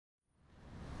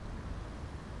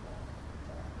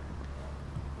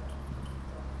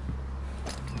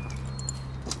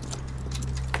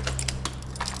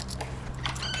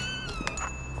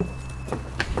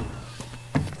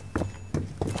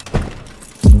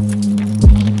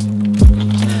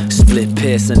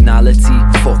personality,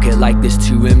 fuck it like there's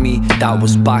two in me. That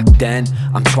was back then,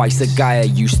 I'm twice the guy I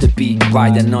used to be.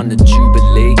 Riding on the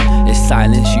Jubilee, it's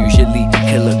silence usually,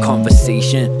 kill a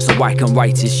conversation so I can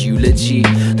write his eulogy.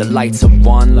 The lights are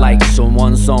on like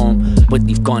someone's home, but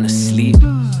they've gone to sleep.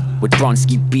 With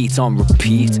Bronski beats on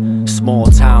repeat. Small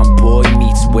town boy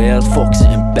meets whale, fucks it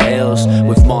in bales.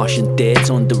 With Martian dirt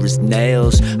under his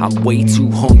nails. I'm way too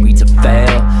hungry to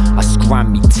fail. I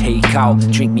scram me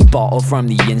takeout, drink me bottle from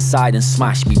the inside and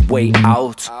smash me way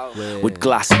out. With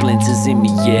glass splinters in me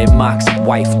Air Max,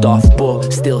 wifed off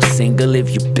but still single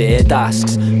if your beard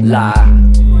asks. Lie.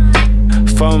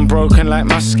 Phone broken like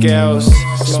my scales.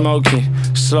 Smoking,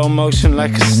 slow motion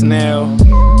like a snail.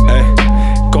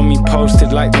 Got me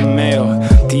posted like the mail.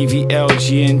 DVL,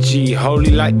 GNG,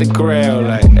 holy like the grail.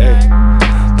 Like,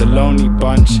 the lonely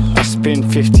bunch. I spin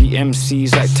 50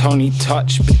 MCs like Tony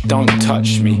Touch, but don't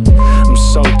touch me. I'm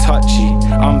so touchy,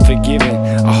 unforgiving.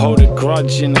 I hold a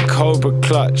grudge in a cobra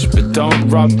clutch, but don't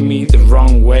rub me the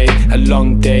wrong way. A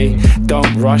long day,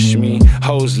 don't rush me.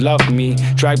 Hoes love me,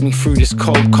 drag me through this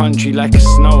cold country like a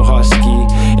snow husky.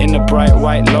 In a bright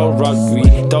white low rugby,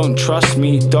 don't trust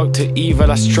me. Dr.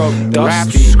 Evil, I stroke dusty.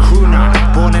 Raps crooner,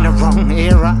 born in the wrong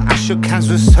era. I shook hands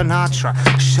with Sinatra.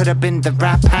 Should've been the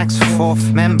Rap Pack's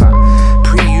 4th member.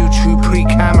 Pre-YouTube,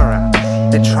 pre-camera.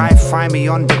 They try and find me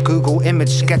on the Google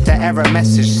image. Get the error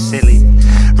message, silly.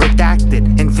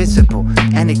 Redacted, invisible,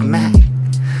 enigmatic.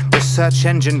 The search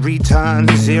engine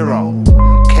returns 0.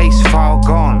 Case file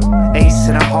gone, ace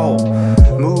in a hole.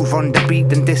 Move on the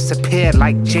beat and disappear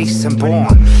like Jason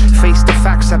Bourne. Face the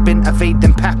facts, I've been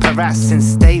evading paparazzi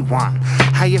since day one.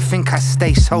 How you think I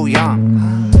stay so young?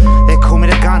 They call me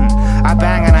the gun, I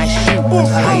bang and I shoot.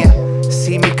 How you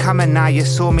see me coming now, you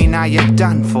saw me now, you're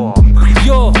done for.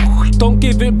 Yo, don't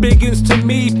give it biggins to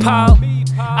me, pal.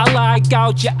 I like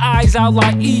gouge your eyes out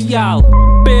like Eyal.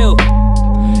 Bill,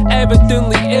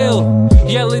 evidently ill,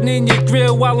 yelling in your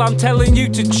grill while I'm telling you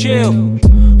to chill.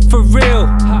 For real,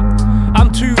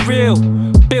 I'm too real.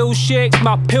 Bill shakes,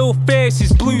 my pill face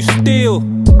is blue steel.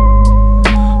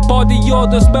 Body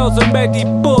odor smells of Medi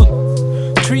Bud.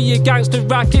 Treat your gangster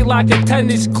racket like a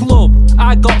tennis club.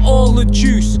 I got all the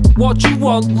juice, what you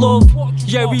want, love?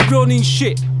 Yeah, we running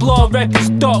shit,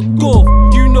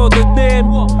 blawrecords.gov. You know the name,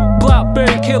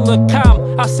 Blackburn Killer Cam.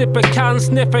 I sip a can,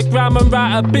 sniff a gram and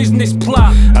write a business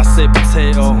plan. I say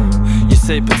potato, you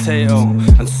say potato,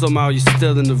 and somehow you're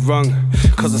still in the wrong,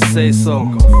 cause I say so.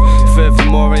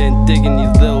 Furthermore, I ain't digging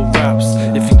these little raps.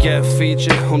 If you get a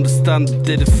feature, understand I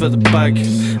did it for the bag.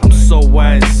 I'm so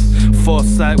wise,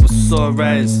 foresight with sore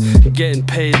eyes, getting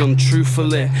paid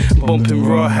untruthfully, bumping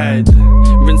rawhide,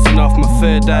 rinsing off my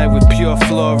third eye with pure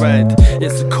fluoride.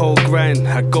 It's a cold grind,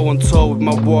 I go on tour with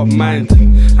my warped mind,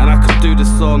 and I could do this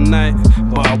all night,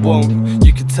 but I won't.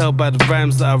 You can tell by the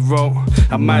rhymes that I wrote,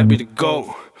 I might be the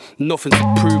GOAT. Nothing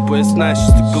to prove, but it's nice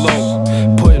just to glow.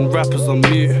 Putting rappers on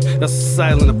mute, that's a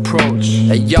silent approach.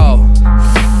 Hey yo,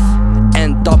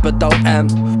 N-double-O-M.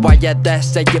 Why you there,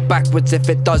 say it backwards if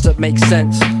it doesn't make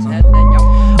sense.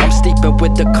 I'm sleeping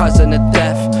with the cousin of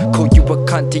death. Call you a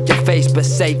cunt to your face, but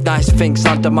say nice things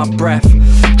under my breath.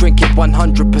 Drinking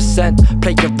 100%,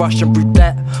 playing Russian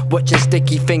roulette. Watching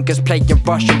sticky fingers playing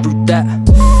Russian roulette.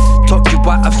 Talk you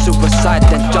out of suicide,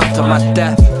 then jump to my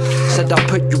death. Said I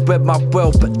put you in my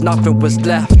will, but nothing was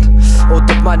left. All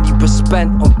the money was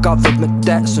spent on government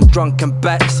debts and drunken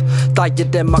bets. Died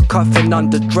in my coffin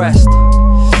underdressed.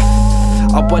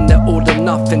 I want it all or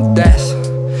nothing, death.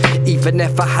 Even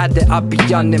if I had it, I'd be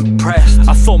unimpressed.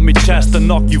 I thump me chest and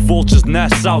knock you vultures'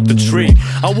 nests out the tree.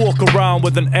 I walk around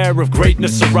with an air of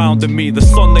greatness surrounding me. The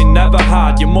son they never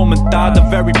had, your mum and dad are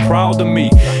very proud of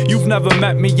me. You've never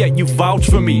met me yet you vouch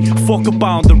for me. Fuck a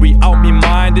boundary, out me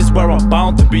mind is where I'm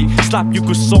bound to be. Slap you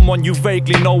cause someone you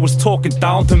vaguely know was talking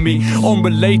down to me.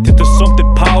 Unrelated to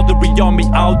something powdery on me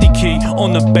Audi key.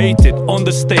 Unabated,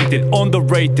 understated,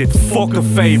 underrated, fuck a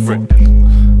favorite.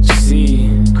 C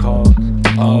called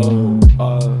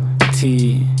O-O-T,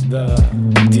 the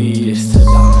D is to the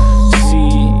C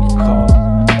called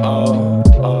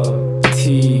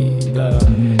O-O-T, the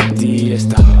D is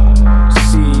the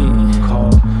C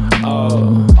called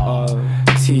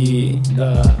O-O-T,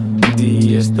 the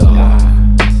D is the